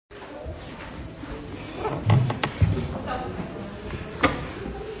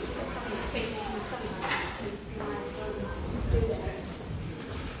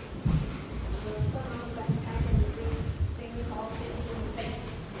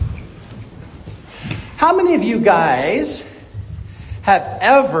How many of you guys have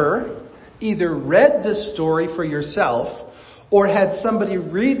ever either read this story for yourself or had somebody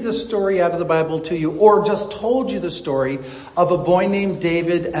read the story out of the Bible to you, or just told you the story of a boy named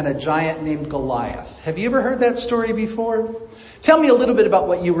David and a giant named Goliath? Have you ever heard that story before? Tell me a little bit about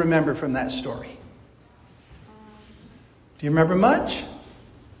what you remember from that story. Do you remember much?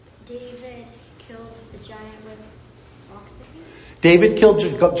 David killed the giant with rocks. David killed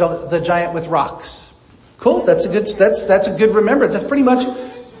the giant with rocks. Cool. That's a good remembrance. That's pretty much.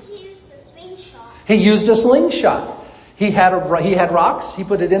 He used a slingshot. He used a slingshot. He had rocks. He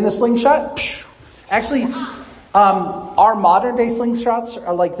put it in the slingshot. Actually, our modern day slingshots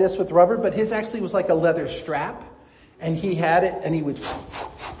are like this with rubber, but his actually was like a leather strap, and he had it, and he would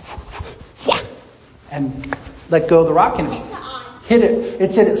and let go of the rock and hit it.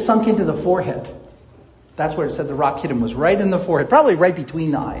 It said it sunk into the forehead. That's where it said the rock hit him, was right in the forehead, probably right between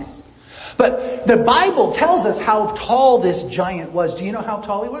the eyes. But the Bible tells us how tall this giant was. Do you know how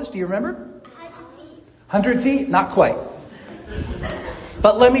tall he was? Do you remember? 100 feet? Not quite.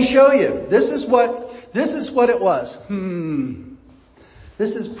 But let me show you. This is what it was.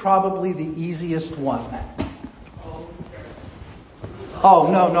 This is probably the easiest one. Oh,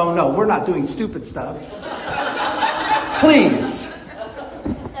 no. We're not doing stupid stuff. Please.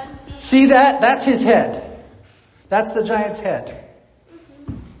 See that? That's his head. That's the giant's head.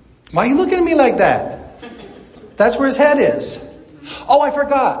 Why are you looking at me like that? That's where his head is. Oh, I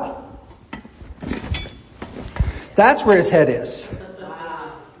forgot. That's where his head is.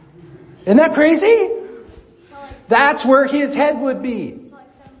 Isn't that crazy? That's where his head would be.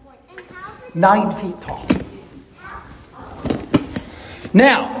 9 feet tall.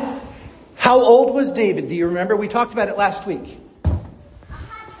 Now, how old was David? Do you remember? We talked about it last week.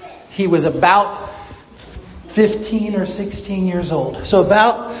 He was about 15 or 16 years old. So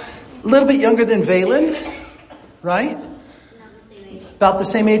about a little bit younger than Valen, right? About the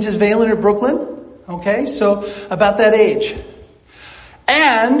same age as Valen or Brooklyn. Okay, so about that age.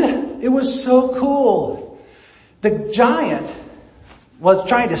 And it was so cool. The giant was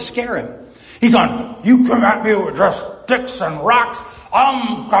trying to scare him. He's on, you come at me with just sticks and rocks.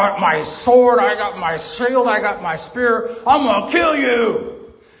 I'm got my sword, I got my shield, I got my spear. I'm gonna kill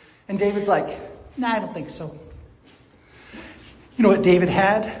you. And David's like, nah, I don't think so. You know what David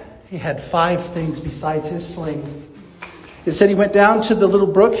had? He had 5 things besides his sling. It said he went down to the little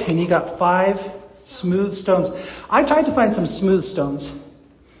brook and he got 5 smooth stones. I tried to find some smooth stones.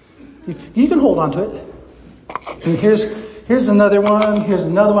 You can hold on to it. And here's another one. Here's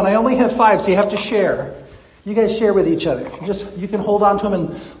another one. I only have 5, so you have to share. You guys share with each other. You can hold on to them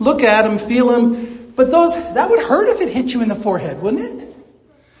and look at them, feel them. But that would hurt if it hit you in the forehead, wouldn't it?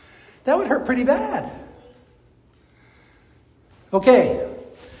 That would hurt pretty bad. Okay.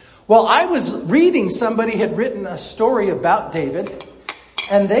 Well, I was reading, somebody had written a story about David,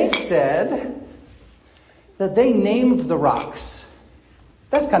 and they said that they named the rocks.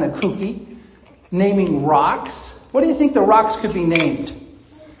 That's kind of kooky. Naming rocks. What do you think the rocks could be named?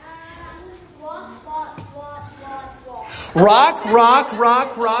 Rock,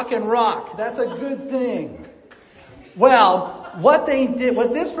 and rock. That's a good thing. Well, what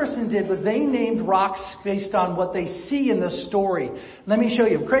this person did was they named rocks based on what they see in the story. Let me show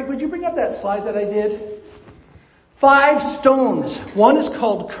you. Craig, would you bring up that slide that I did? 5 stones. One is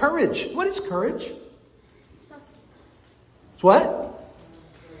called courage. What is courage? What?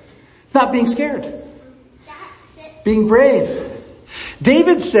 Not being scared. Being brave.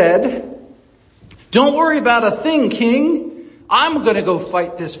 David said, don't worry about a thing, king. I'm going to go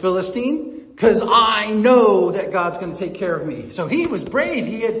fight this Philistine because I know that God's going to take care of me. So he was brave.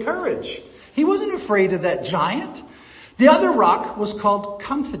 He had courage. He wasn't afraid of that giant. The other rock was called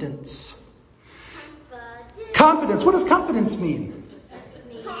confidence. Confidence. What does confidence mean?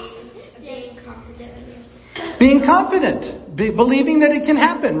 Being confident. Believing that it can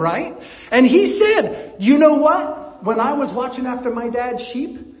happen, right? And he said, you know what? When I was watching after my dad's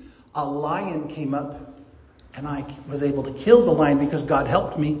sheep, a lion came up and I was able to kill the lion because God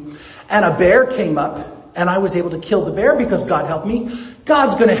helped me. And a bear came up and I was able to kill the bear because God helped me.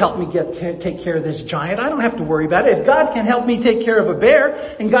 God's going to help me take care of this giant. I don't have to worry about it. If God can help me take care of a bear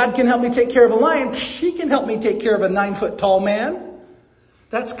and God can help me take care of a lion, he can help me take care of a 9-foot tall man.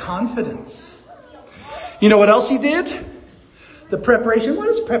 That's confidence. You know what else he did? The preparation. What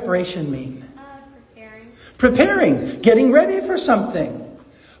does preparation mean? Preparing. Getting ready for something.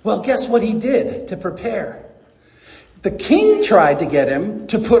 Well, guess what he did to prepare? The king tried to get him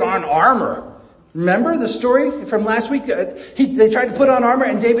to put on armor. Remember the story from last week? They tried to put on armor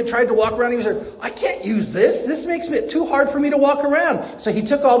and David tried to walk around. He was like, I can't use this. This makes it too hard for me to walk around. So he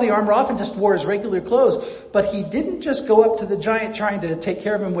took all the armor off and just wore his regular clothes. But he didn't just go up to the giant trying to take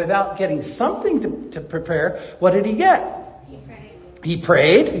care of him without getting something to prepare. What did he get? He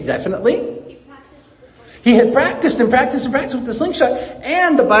prayed, definitely. He had practiced with the slingshot.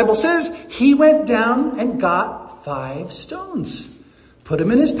 And the Bible says he went down and got 5 stones. Put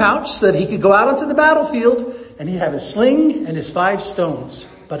them in his pouch so that he could go out onto the battlefield and he'd have his sling and his 5 stones.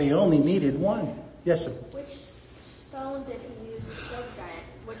 But he only needed 1. Yes, sir? Which stone did he use to kill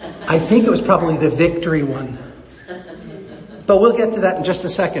the giant? I think it was probably the victory one. But we'll get to that in just a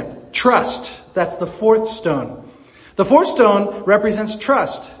second. Trust. That's the 4th stone. The 4th stone represents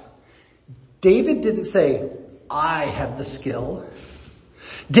trust. David didn't say, I have the skill.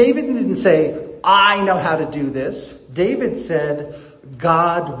 David didn't say, I know how to do this. David said,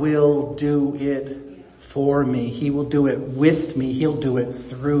 God will do it for me. He will do it with me. He'll do it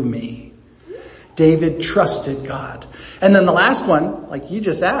through me. David trusted God. And then the last one, like you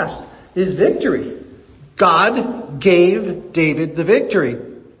just asked, is victory. God gave David the victory.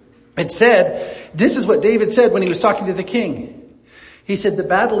 It said, this is what David said when he was talking to the king. He said, the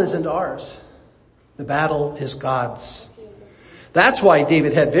battle isn't ours. The battle is God's. That's why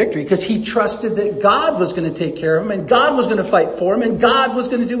David had victory, because he trusted that God was going to take care of him and God was going to fight for him and God was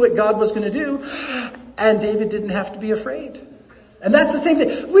going to do what God was going to do. And David didn't have to be afraid. And that's the same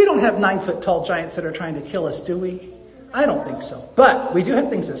thing. We don't have 9-foot tall giants that are trying to kill us, do we? I don't think so. But we do have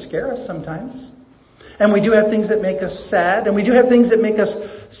things that scare us sometimes. And we do have things that make us sad. And we do have things that make us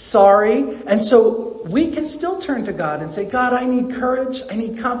sorry. And so we can still turn to God and say, God, I need courage. I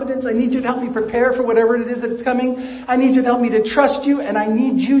need confidence. I need you to help me prepare for whatever it is that's coming. I need you to help me to trust you. And I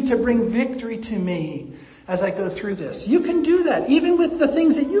need you to bring victory to me as I go through this. You can do that even with the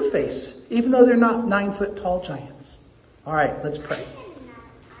things that you face, even though they're not 9-foot tall giants. All right, let's pray.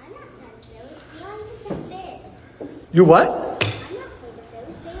 I'm not sad of those. They aren't even that big. You what? I'm not afraid of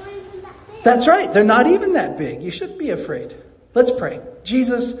those. They aren't even that big. That's right. They're not even that big. You shouldn't be afraid. Let's pray.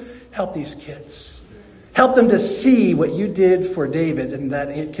 Jesus, help these kids. Help them to see what you did for David and that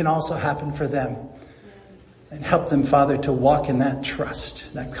it can also happen for them. And help them, Father, to walk in that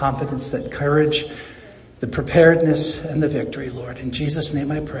trust, that confidence, that courage, the preparedness and the victory, Lord. In Jesus'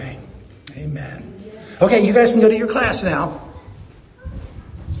 name I pray. Amen. Okay, you guys can go to your class now.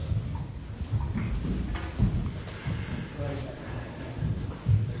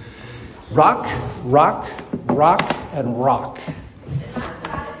 Rock, rock, rock, and rock.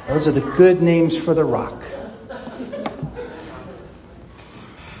 Those are the good names for the rock.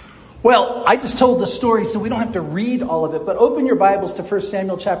 Well, I just told the story so we don't have to read all of it, but open your Bibles to 1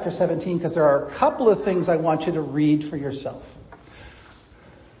 Samuel chapter 17 because there are a couple of things I want you to read for yourself.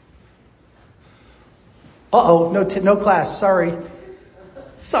 No class. Sorry,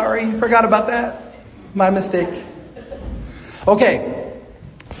 forgot about that. My mistake. Okay,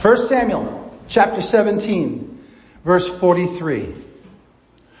 1 Samuel chapter 17, verse 43.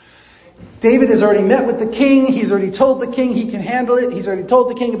 David has already met with the king. He's already told the king he can handle it. He's already told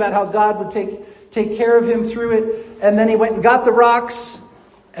the king about how God would take care of him through it. And then he went and got the rocks.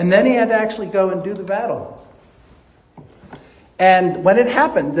 And then he had to actually go and do the battle. And when it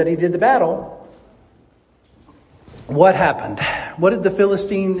happened that he did the battle, what happened? What did the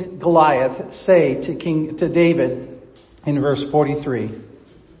Philistine Goliath say to David in verse 43?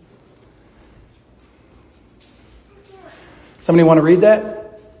 Somebody want to read that?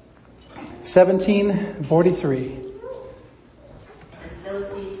 17:43. And the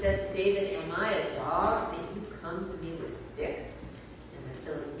Philistine said to David, am I a dog that you come to me with sticks? And the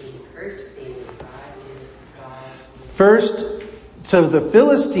Philistine cursed David by his gods. First, so the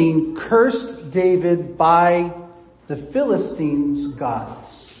Philistine cursed David by the Philistines'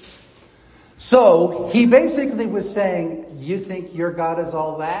 gods. So he basically was saying, you think your God is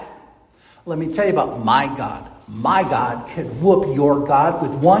all that? Let me tell you about my God. My God could whoop your God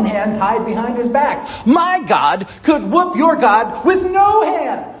with one hand tied behind his back. My God could whoop your God with no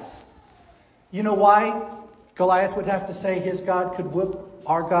hands. You know why Goliath would have to say his God could whoop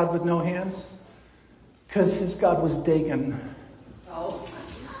our God with no hands? Because his God was Dagon. Oh.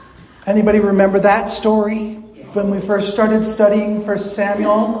 Anybody remember that story when we first started studying 1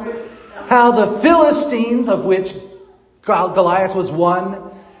 Samuel? How the Philistines, of which Goliath was one,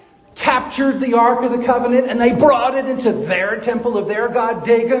 captured the Ark of the Covenant and they brought it into their temple of their god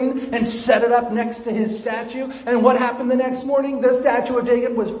Dagon and set it up next to his statue. And what happened the next morning? The statue of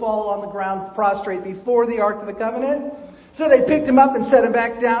Dagon was fall on the ground prostrate before the Ark of the Covenant. So they picked him up and set him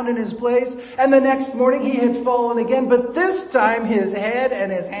back down in his place. And the next morning he had fallen again, but this time his head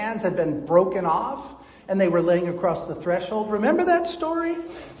and his hands had been broken off and they were laying across the threshold. Remember that story?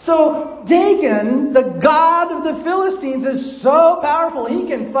 So Dagon, the god of the Philistines, is so powerful. He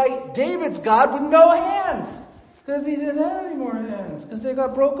can fight David's God with no hands. Because he didn't have any more hands. Because they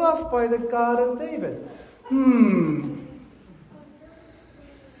got broke off by the God of David.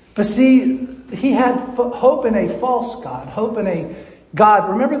 But see, he had hope in a false God. Hope in a God.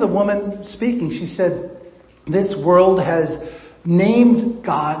 Remember the woman speaking. She said, this world has named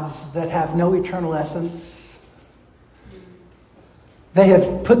gods that have no eternal essence. They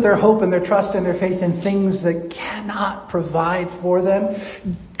have put their hope and their trust and their faith in things that cannot provide for them.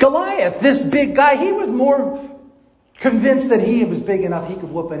 Goliath, this big guy, he was more convinced that he was big enough he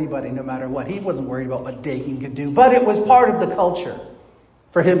could whoop anybody no matter what. He wasn't worried about what Dagon could do. But it was part of the culture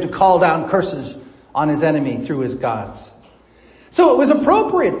for him to call down curses on his enemy through his gods. So it was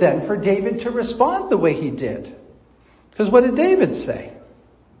appropriate then for David to respond the way he did. Because what did David say?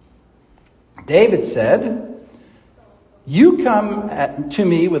 David said, you come to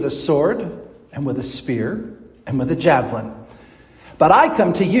me with a sword and with a spear and with a javelin. But I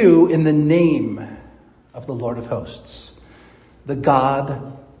come to you in the name of the Lord of hosts, the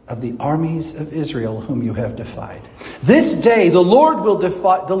God of the armies of Israel whom you have defied. This day the Lord will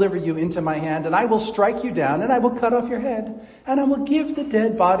deliver you into my hand, and I will strike you down, and I will cut off your head, and I will give the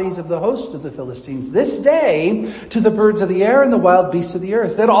dead bodies of the host of the Philistines this day to the birds of the air and the wild beasts of the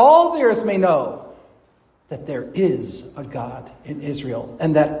earth, that all the earth may know that there is a God in Israel,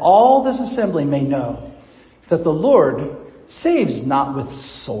 and that all this assembly may know that the Lord saves not with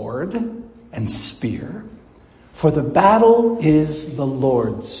sword and spear, for the battle is the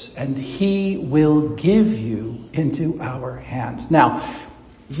Lord's, and he will give you into our hand. Now,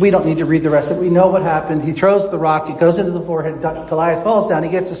 we don't need to read the rest of it. We know what happened. He throws the rock. It goes into the forehead. Goliath falls down. He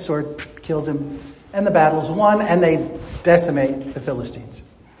gets a sword, kills him, and the battle's won, and they decimate the Philistines.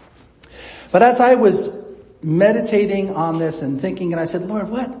 But as I was meditating on this and thinking, and I said, Lord,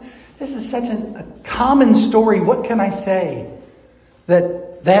 what? This is such a common story. What can I say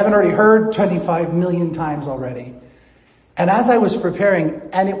that they haven't already heard 25 million times already? And as I was preparing,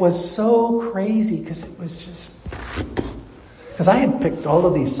 and it was so crazy because it was just, because I had picked all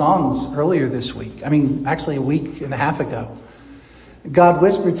of these songs earlier this week. I mean, actually a week and a half ago. God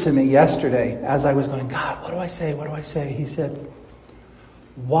whispered to me yesterday as I was going, God, what do I say? What do I say? He said,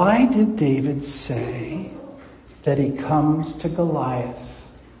 why did David say that he comes to Goliath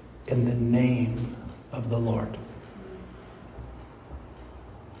in the name of the Lord?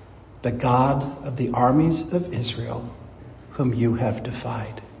 The God of the armies of Israel, whom you have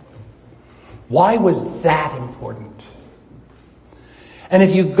defied. Why was that important? And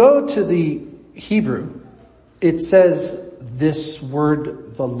if you go to the Hebrew, it says this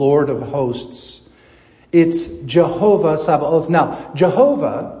word, the Lord of hosts. It's Jehovah Sabaoth. Now,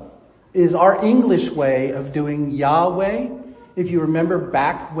 Jehovah is our English way of doing Yahweh. If you remember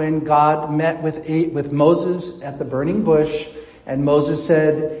back when God met with Moses at the burning bush, and Moses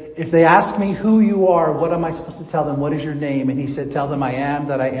said, if they ask me who you are, what am I supposed to tell them? What is your name? And he said, tell them I am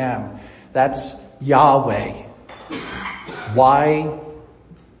that I am. That's Yahweh.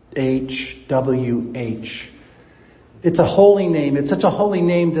 YHWH. It's a holy name. It's such a holy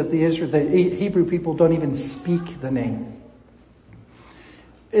name that the Hebrew people don't even speak the name.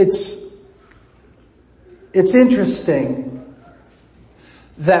 It's interesting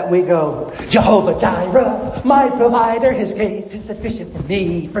that we go, Jehovah Jireh, my provider, his grace is sufficient for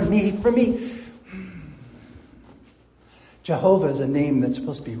me. Jehovah is a name that's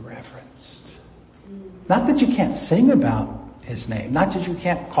supposed to be reverenced. Not that you can't sing about his name, not that you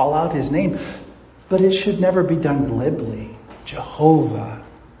can't call out his name, but it should never be done glibly. Jehovah.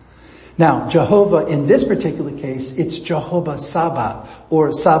 Now, Jehovah in this particular case, it's Jehovah Saba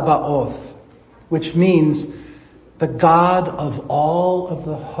or Sabaoth, which means the God of all of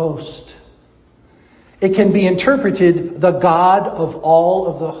the host. It can be interpreted the God of all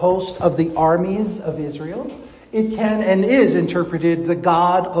of the host of the armies of Israel. It can and is interpreted the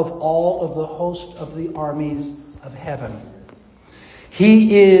God of all of the host of the armies of heaven.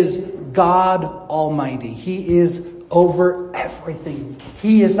 He is God Almighty. He is over everything.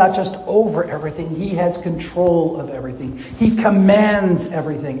 He is not just over everything. He has control of everything. He commands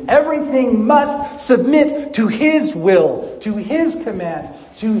everything. Everything must submit to his will, to his command,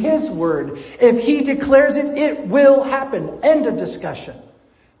 to his word. If he declares it, it will happen. End of discussion.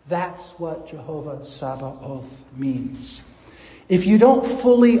 That's what Jehovah Sabaoth means. If you don't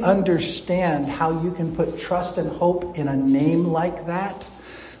fully understand how you can put trust and hope in a name like that,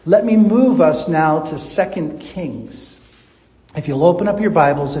 let me move us now to 2 Kings. If you'll open up your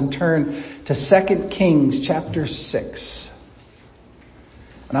Bibles and turn to 2 Kings chapter 6.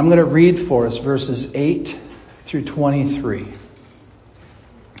 And I'm going to read for us verses 8 through 23.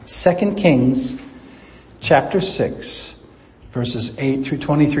 2 Kings chapter 6, verses 8 through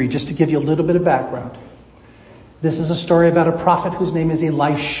 23, just to give you a little bit of background. This is a story about a prophet whose name is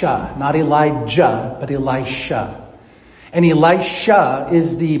Elisha, not Elijah, but Elisha. And Elisha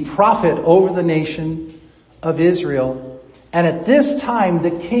is the prophet over the nation of Israel. And at this time,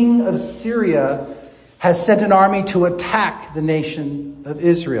 the king of Syria has sent an army to attack the nation of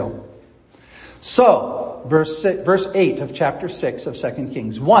Israel. So, verse 8 of chapter 6 of 2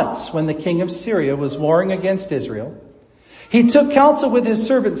 Kings. Once, when the king of Syria was warring against Israel, he took counsel with his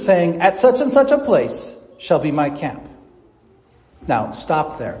servants, saying, "At such and such a place shall be my camp." Now,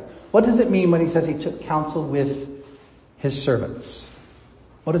 stop there. What does it mean when he says he took counsel with his servants?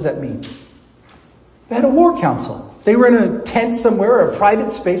 What does that mean? They had a war council. They were in a tent somewhere or a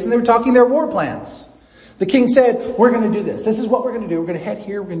private space and they were talking their war plans. The king said, "We're going to do this. This is what we're going to do. We're going to head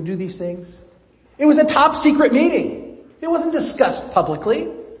here. We're going to do these things." It was a top secret meeting. It wasn't discussed publicly.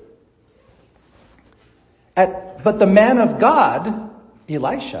 But the man of God,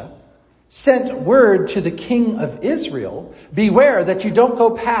 Elisha, sent word to the king of Israel, "Beware that you don't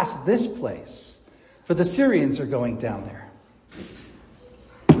go past this place, for the Syrians are going down there."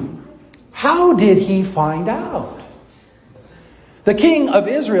 How did he find out? The king of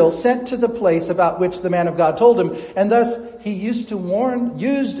Israel sent to the place about which the man of God told him, and thus he used to warn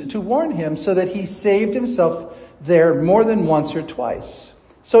him so that he saved himself there more than once or twice.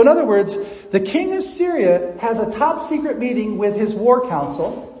 So in other words, the king of Syria has a top secret meeting with his war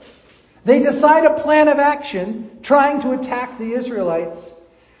council. They decide a plan of action trying to attack the Israelites.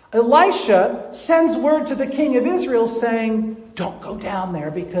 Elisha sends word to the king of Israel saying, "Don't go down there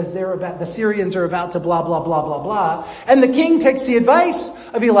because the Syrians are about to blah, blah, blah, blah, blah." And the king takes the advice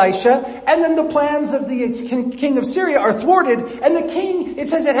of Elisha, and then the plans of the king of Syria are thwarted, and the king, it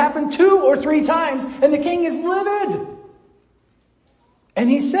says it happened 2 or 3 times, and the king is livid. And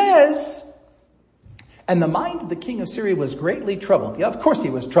he says, "And the mind of the king of Syria was greatly troubled." Yeah, of course he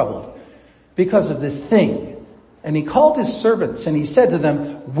was troubled because of this thing. And he called his servants and he said to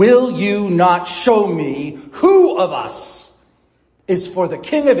them, "Will you not show me who of us is for the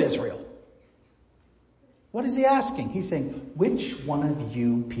king of Israel?" What is he asking? He's saying, which one of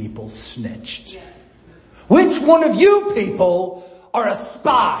you people snitched? Which one of you people are a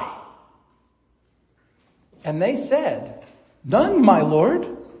spy? And they said, "None, my lord.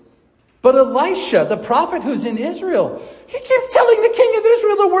 But Elisha, the prophet who's in Israel, he keeps telling the king of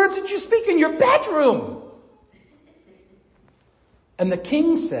Israel the words that you speak in your bedroom." And the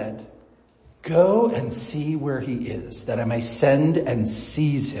king said, "Go and see where he is, that I may send and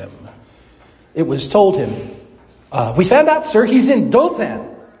seize him." It was told him, "We found out, sir, he's in Dothan."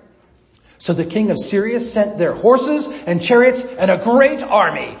 So the king of Syria sent their horses and chariots and a great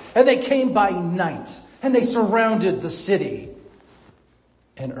army, and they came by night, and they surrounded the city.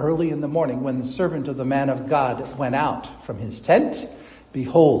 And early in the morning, when the servant of the man of God went out from his tent,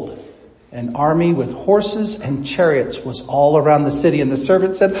 behold, an army with horses and chariots was all around the city. And the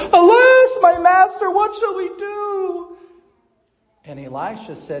servant said, "Alas, my master, what shall we do?" And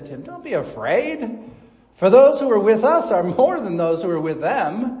Elisha said to him, "Don't be afraid, for those who are with us are more than those who are with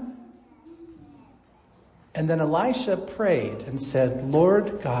them." And then Elisha prayed and said,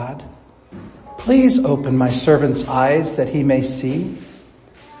 "Lord God, please open my servant's eyes that he may see."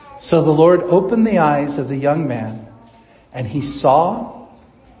 So the Lord opened the eyes of the young man, and he saw,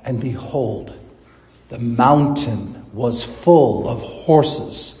 and behold, the mountain was full of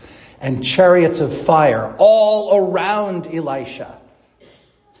horses and chariots of fire all around Elisha.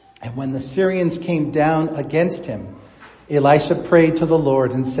 And when the Syrians came down against him, Elisha prayed to the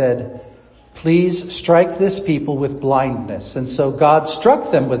Lord and said, "Please strike this people with blindness." And so God struck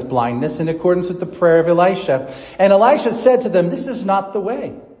them with blindness in accordance with the prayer of Elisha. And Elisha said to them, "This is not the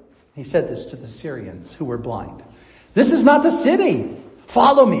way." He said this to the Syrians who were blind. "This is not the city.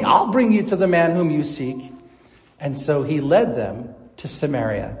 Follow me. I'll bring you to the man whom you seek." And so he led them to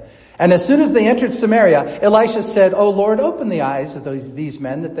Samaria. And as soon as they entered Samaria, Elisha said, "O Lord, open the eyes of these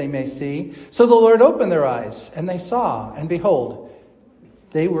men that they may see." So the Lord opened their eyes, and they saw, and behold,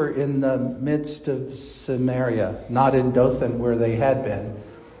 they were in the midst of Samaria, not in Dothan where they had been.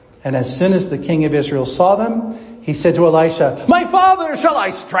 And as soon as the king of Israel saw them, he said to Elisha, "My father, shall I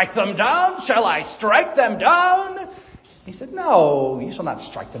strike them down? Shall I strike them down?" He said, "No, you shall not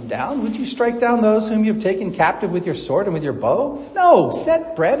strike them down. Would you strike down those whom you have taken captive with your sword and with your bow? No,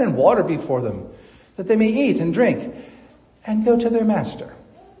 set bread and water before them, that they may eat and drink and go to their master."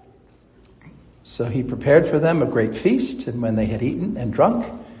 So he prepared for them a great feast, and when they had eaten and drunk,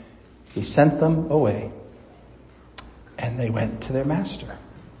 he sent them away. And they went to their master.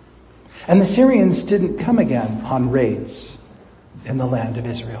 And the Syrians didn't come again on raids in the land of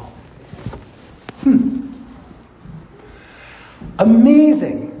Israel.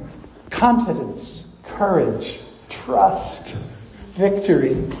 Amazing confidence, courage, trust,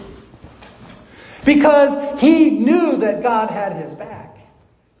 victory. Because he knew that God had his back.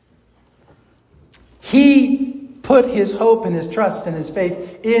 He put his hope and his trust and his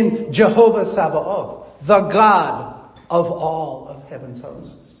faith in Jehovah Sabaoth, the God of all of heaven's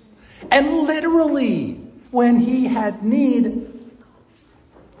hosts. And literally, when he had need,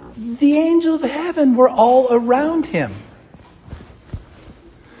 the angels of heaven were all around him.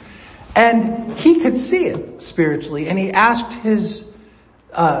 And he could see it spiritually, and he asked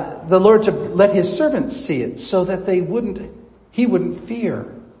the Lord to let his servants see it so that he wouldn't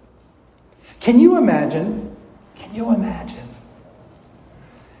fear. Can you imagine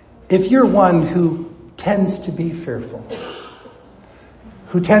if you're one who tends to be fearful,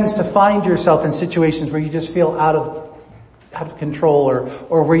 who tends to find yourself in situations where you just feel out of control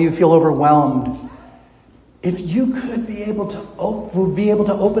or where you feel overwhelmed? If you could be able to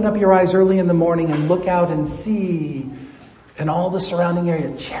open up your eyes early in the morning and look out and see in all the surrounding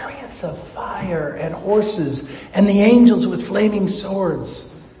area chariots of fire and horses and the angels with flaming swords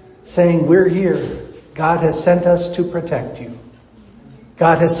saying, "We're here. God has sent us to protect you.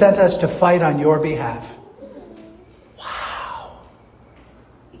 God has sent us to fight on your behalf." Wow.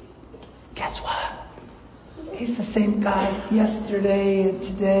 Guess what? He's the same God yesterday and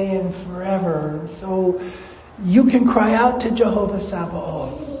today and forever. So you can cry out to Jehovah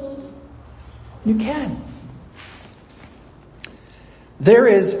Sabaoth. You can. There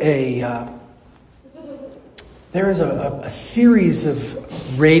is a series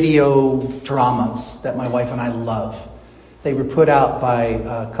of radio dramas that my wife and I love. They were put out by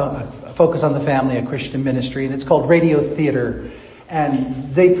Focus on the Family, a Christian ministry, and it's called Radio Theater.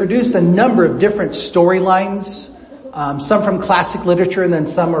 And they produced a number of different storylines, some from classic literature and then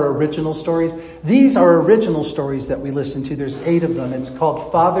some are original stories. These are original stories that we listen to. There's 8 of them. It's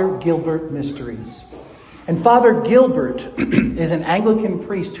called Father Gilbert Mysteries. And Father Gilbert is an Anglican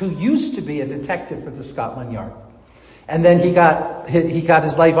priest who used to be a detective for the Scotland Yard. And then he got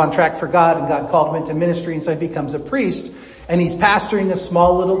his life on track for God, and God called him into ministry, and so he becomes a priest. And he's pastoring a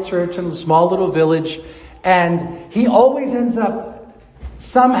small little church in a small little village. And he always ends up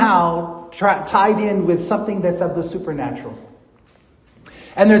somehow tied in with something that's of the supernatural.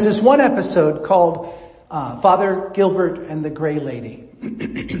 And there's this one episode called Father Gilbert and the Gray Lady.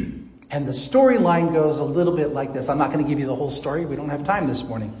 And the storyline goes a little bit like this. I'm not going to give you the whole story. We don't have time this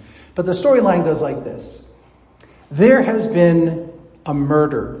morning. But the storyline goes like this. There has been a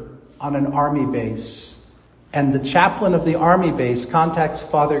murder on an army base, and the chaplain of the army base contacts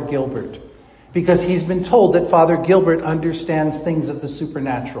Father Gilbert because he's been told that Father Gilbert understands things of the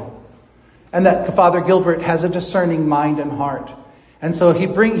supernatural and that Father Gilbert has a discerning mind and heart. And so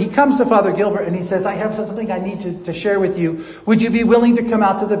he comes to Father Gilbert and he says, "I have something I need to share with you. Would you be willing to come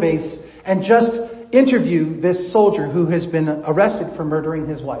out to the base and just interview this soldier who has been arrested for murdering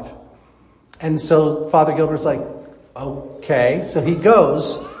his wife?" And so Father Gilbert's like, okay. So he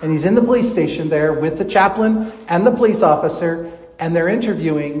goes and he's in the police station there with the chaplain and the police officer, and they're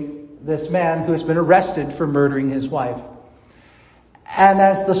interviewing this man who has been arrested for murdering his wife. And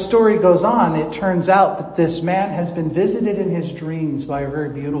as the story goes on, it turns out that this man has been visited in his dreams by a very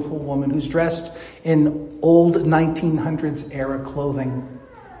beautiful woman who's dressed in old 1900s era clothing.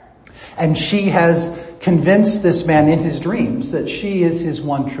 And she has convinced this man in his dreams that she is his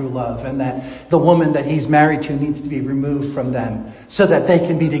one true love, and that the woman that he's married to needs to be removed from them so that they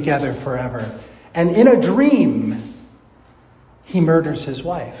can be together forever. And in a dream, he murders his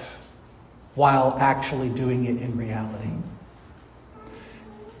wife while actually doing it in reality.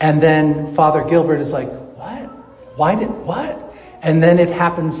 And then Father Gilbert is like, what? What? And then it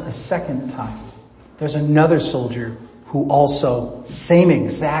happens a second time. There's another soldier who also, same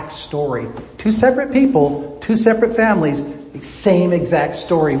exact story. 2 separate people, 2 separate families, same exact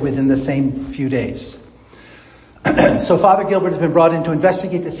story within the same few days. So Father Gilbert has been brought in to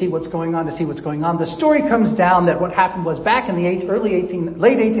investigate, to see what's going on, The story comes down that what happened was back in the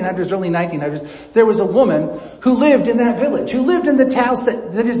late 1800s, early 1900s, there was a woman who lived in that village, who lived in the house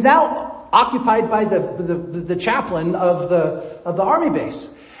that is now occupied by the chaplain of the army base.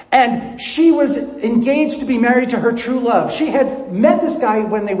 And she was engaged to be married to her true love. She had met this guy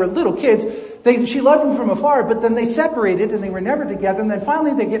when they were little kids. She loved him from afar, but then they separated and they were never together. And then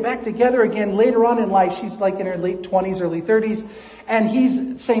finally they get back together again later on in life. She's like in her late 20s, early 30s. And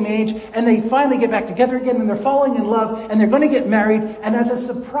he's same age. And they finally get back together again and they're falling in love and they're going to get married. And as a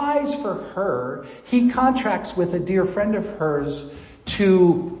surprise for her, he contracts with a dear friend of hers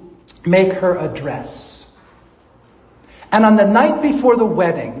to make her a dress. And on the night before the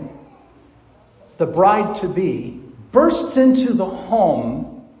wedding, the bride-to-be bursts into the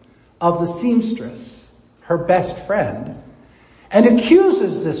home of the seamstress, her best friend, and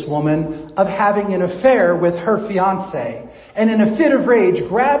accuses this woman of having an affair with her fiancé. And in a fit of rage,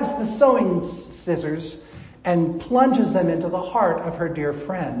 grabs the sewing scissors and plunges them into the heart of her dear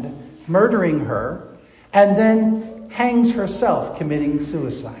friend, murdering her, and then hangs herself, committing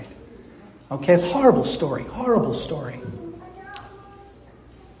suicide. Okay, it's a horrible story, horrible story.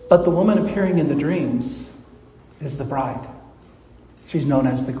 But the woman appearing in the dreams is the bride. She's known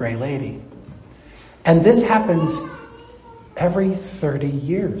as the Gray Lady. And this happens every 30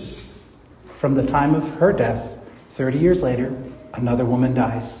 years. From the time of her death, 30 years later, another woman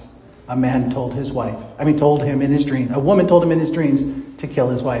dies. A man told him in his dream, a woman told him in his dreams to kill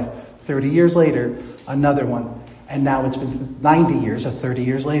his wife. 30 years later, another one. And now it's been 90 years, 30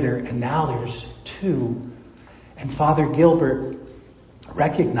 years later, and now there's two. And Father Gilbert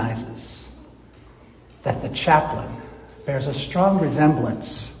recognizes that the chaplain bears a strong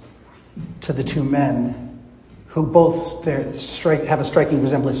resemblance to the two men who both have a striking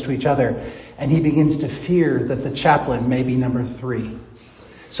resemblance to each other. And he begins to fear that the chaplain may be number 3.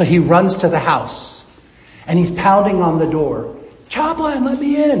 So he runs to the house and he's pounding on the door. Chaplain, let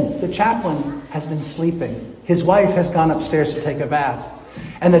me in. The chaplain has been sleeping. His wife has gone upstairs to take a bath.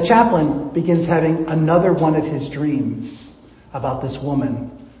 And the chaplain begins having another one of his dreams about this woman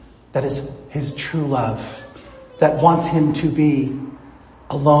that is his true love, that wants him to be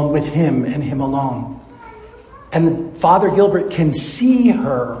alone with him and him alone. And Father Gilbert can see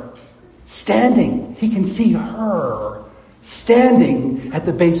her standing. He can see her standing at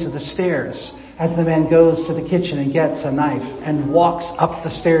the base of the stairs as the man goes to the kitchen and gets a knife and walks up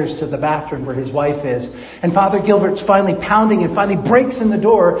the stairs to the bathroom where his wife is. And Father Gilbert's finally pounding and finally breaks in the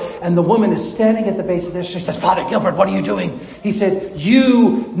door, and the woman is standing at the base of the stairs. She says, Father Gilbert, what are you doing? He said,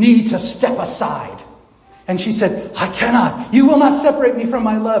 you need to step aside. And she said, I cannot. You will not separate me from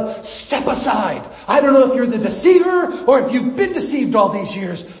my love. Step aside. I don't know if you're the deceiver or if you've been deceived all these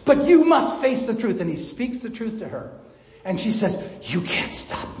years, but you must face the truth. And he speaks the truth to her. And she says, you can't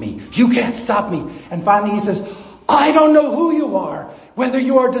stop me. You can't stop me. And finally he says, I don't know who you are, whether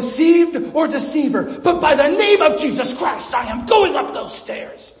you are deceived or deceiver, but by the name of Jesus Christ, I am going up those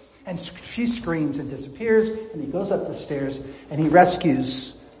stairs. And she screams and disappears, and he goes up the stairs and he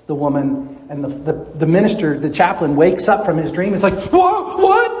rescues the woman, and the minister, the chaplain, wakes up from his dream. It's like,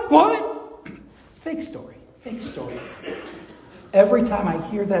 what? Fake story. Every time I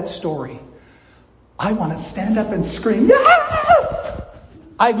hear that story, I want to stand up and scream, yes!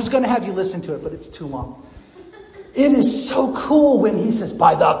 I was going to have you listen to it, but it's too long. It is so cool when he says,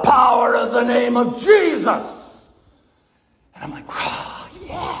 by the power of the name of Jesus. And I'm like, oh,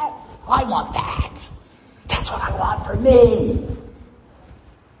 yes, I want that. That's what I want for me.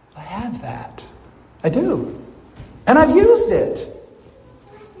 I have that. I do. And I've used it.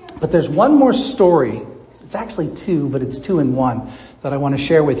 But there's one more story. It's actually 2, but it's 2 in 1 that I want to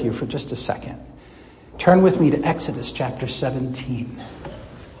share with you for just a second. Turn with me to Exodus chapter 17.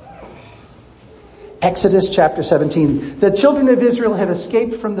 Exodus chapter 17. The children of Israel have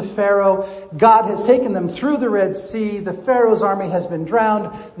escaped from the Pharaoh. God has taken them through the Red Sea. The Pharaoh's army has been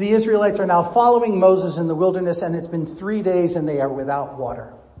drowned. The Israelites are now following Moses in the wilderness, and it's been 3 days and they are without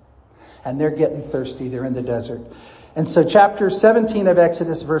water. And they're getting thirsty. They're in the desert. And so chapter 17 of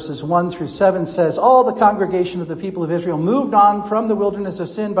Exodus verses 1 through 7 says, all the congregation of the people of Israel moved on from the wilderness of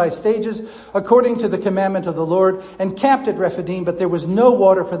Sin by stages according to the commandment of the Lord and camped at Rephidim, but there was no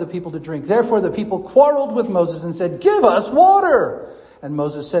water for the people to drink. Therefore the people quarreled with Moses and said, give us water. And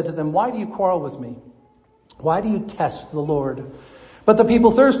Moses said to them, why do you quarrel with me? Why do you test the Lord? But the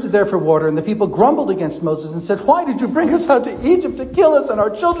people thirsted there for water, and the people grumbled against Moses and said, why did you bring us out to Egypt to kill us and our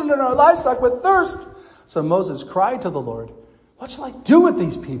children and our livestock with thirst? So Moses cried to the Lord, what shall I do with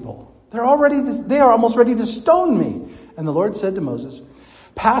these people? They are almost ready to stone me. And the Lord said to Moses,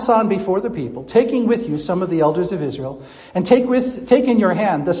 pass on before the people, taking with you some of the elders of Israel, and take in your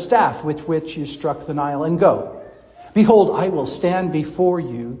hand the staff with which you struck the Nile, and go. Behold, I will stand before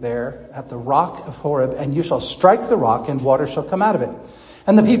you there at the rock of Horeb, and you shall strike the rock, and water shall come out of it,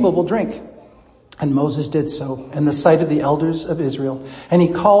 and the people will drink. And Moses did so in the sight of the elders of Israel. And he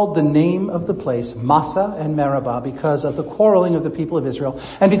called the name of the place Massah and Meribah because of the quarreling of the people of Israel.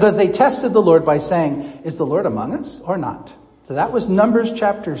 And because they tested the Lord by saying, is the Lord among us or not? So that was Exodus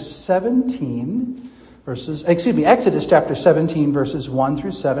chapter 17 verses 1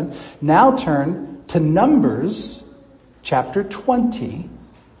 through 7. Now turn to Numbers chapter 20.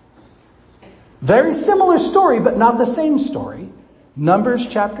 Very similar story, but not the same story. Numbers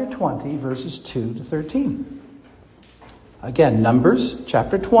chapter 20 verses 2 to 13. Again, Numbers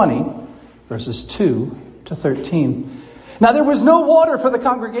chapter 20 verses 2 to 13. Now there was no water for the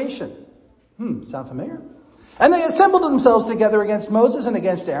congregation. Sound familiar? And they assembled themselves together against Moses and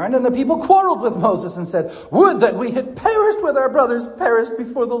against Aaron, and the people quarreled with Moses and said, would that we had perished with our brothers perished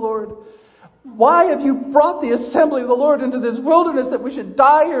before the Lord. Why have you brought the assembly of the Lord into this wilderness that we should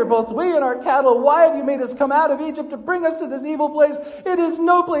die here, both we and our cattle? Why have you made us come out of Egypt to bring us to this evil place? It is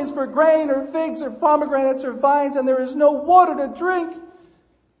no place for grain or figs or pomegranates or vines, and there is no water to drink.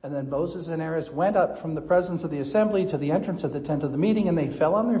 And then Moses and Aaron went up from the presence of the assembly to the entrance of the tent of the meeting, and they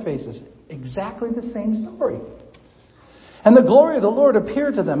fell on their faces. Exactly the same story. And the glory of the Lord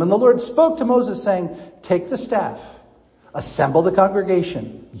appeared to them, and the Lord spoke to Moses saying, take the staff, assemble the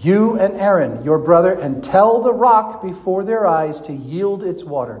congregation, you and Aaron, your brother, and tell the rock before their eyes to yield its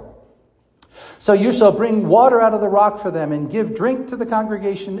water. So you shall bring water out of the rock for them and give drink to the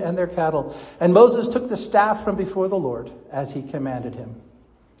congregation and their cattle. And Moses took the staff from before the Lord as he commanded him.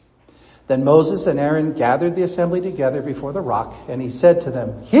 Then Moses and Aaron gathered the assembly together before the rock, and he said to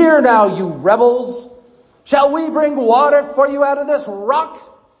them, hear now, you rebels, shall we bring water for you out of this rock?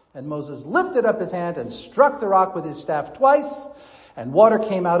 And Moses lifted up his hand and struck the rock with his staff twice, and water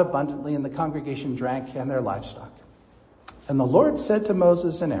came out abundantly, and the congregation drank and their livestock. And the Lord said to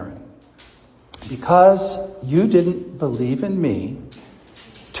Moses and Aaron, because you didn't believe in me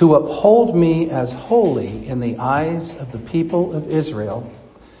to uphold me as holy in the eyes of the people of Israel,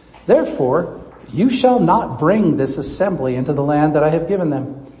 therefore you shall not bring this assembly into the land that I have given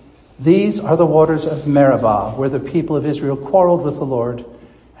them. These are the waters of Meribah, where the people of Israel quarreled with the Lord,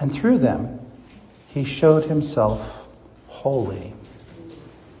 and through them he showed himself holy.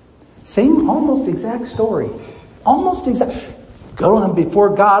 Same, almost exact story. Almost exact. Go on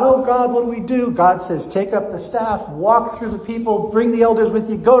before God. Oh God, what do we do? God says, take up the staff, walk through the people, bring the elders with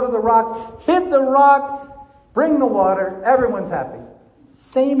you, go to the rock, hit the rock, bring the water. Everyone's happy.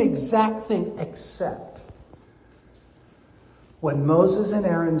 Same exact thing, except when Moses and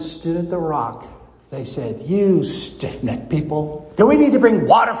Aaron stood at the rock, they said, you stiff-necked people, do we need to bring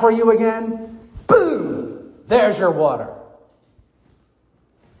water for you again? Boom! There's your water.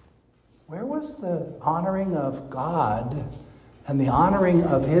 Where was the honoring of God and the honoring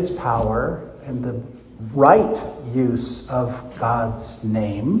of his power and the right use of God's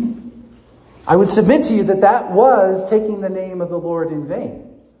name? I would submit to you that that was taking the name of the Lord in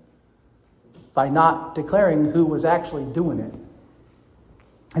vain by not declaring who was actually doing it.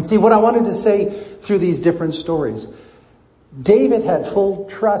 And see, what I wanted to say through these different stories, David had full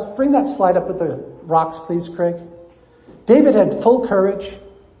trust. Bring that slide up with the rocks, please, Craig. David had full courage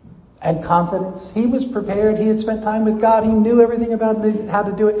and confidence. He was prepared. He had spent time with God. He knew everything about how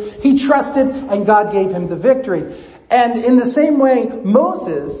to do it. He trusted, and God gave him the victory. And in the same way,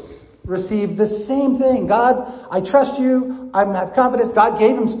 Moses received the same thing. God, I trust you. I have confidence. God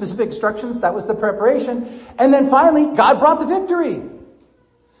gave him specific instructions. That was the preparation. And then finally, God brought the victory.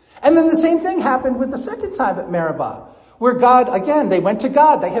 And then the same thing happened with the second time at Meribah, where God, again, they went to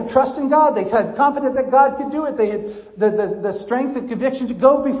God. They had trust in God. They had confidence that God could do it. They had the strength and conviction to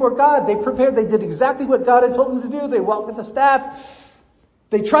go before God. They prepared. They did exactly what God had told them to do. They walked with the staff.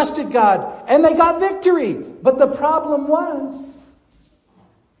 They trusted God, and they got victory. But the problem was,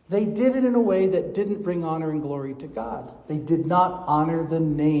 they did it in a way that didn't bring honor and glory to God. They did not honor the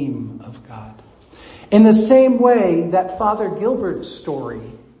name of God. In the same way, that Father Gilbert's story,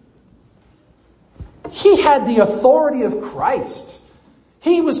 he had the authority of Christ.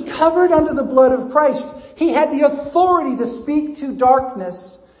 He was covered under the blood of Christ. He had the authority to speak to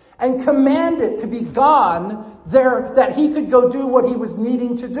darkness and command it to be gone there, that he could go do what he was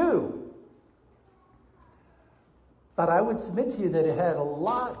needing to do. But I would submit to you that it had a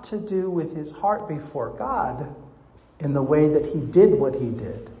lot to do with his heart before God in the way that he did what he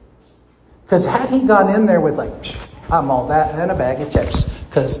did. Because had he gone in there with like, I'm all that and a bag of chips,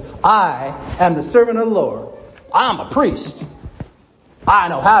 because I am the servant of the Lord. I'm a priest. I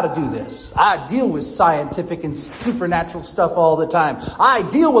know how to do this. I deal with scientific and supernatural stuff all the time. I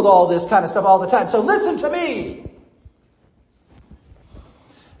deal with all this kind of stuff all the time. So listen to me.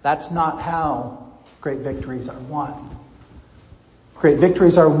 That's not how great victories are won. Great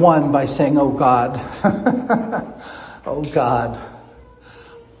victories are won by saying, oh God, oh God,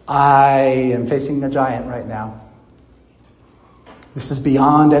 I am facing a giant right now. This is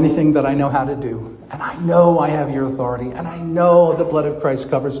beyond anything that I know how to do. And I know I have your authority. And I know the blood of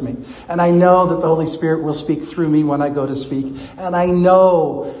Christ covers me. And I know that the Holy Spirit will speak through me when I go to speak. And I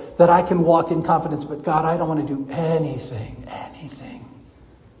know that I can walk in confidence. But God, I don't want to do anything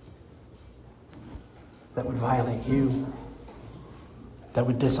that would violate you, that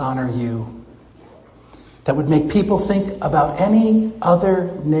would dishonor you, that would make people think about any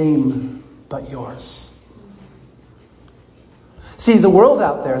other name but yours. See, the world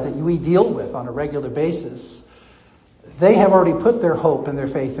out there that we deal with on a regular basis, they have already put their hope and their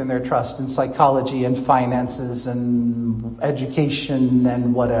faith and their trust in psychology and finances and education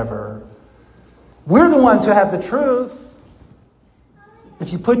and whatever. We're the ones who have the truth.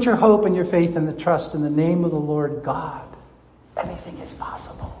 If you put your hope and your faith and the trust in the name of the Lord God, anything is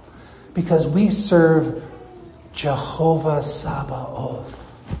possible. Because we serve Jehovah Sabaoth,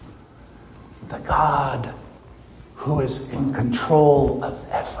 the God who is in control of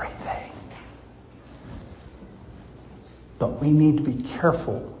everything. But we need to be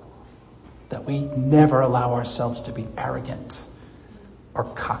careful that we never allow ourselves to be arrogant or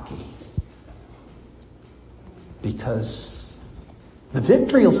cocky. Because the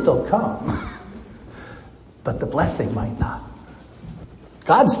victory will still come, but the blessing might not.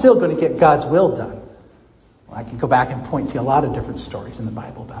 God's still going to get God's will done. Well, I can go back and point to a lot of different stories in the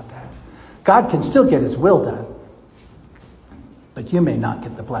Bible about that. God can still get his will done, but you may not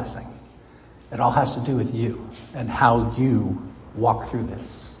get the blessing. It all has to do with you and how you walk through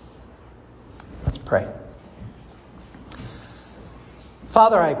this. Let's pray.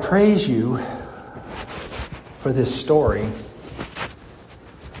 Father, I praise you for this story.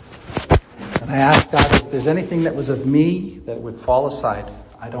 And I ask God, if there's anything that was of me that would fall aside,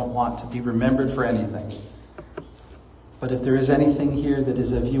 I don't want to be remembered for anything. But if there is anything here that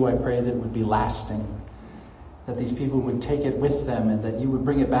is of you, I pray that it would be lasting. That these people would take it with them and that you would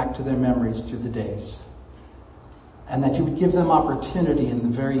bring it back to their memories through the days. And that you would give them opportunity in the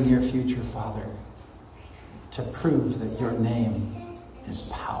very near future, Father, to prove that your name is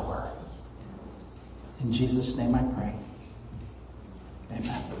power. In Jesus' name I pray.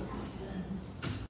 Amen.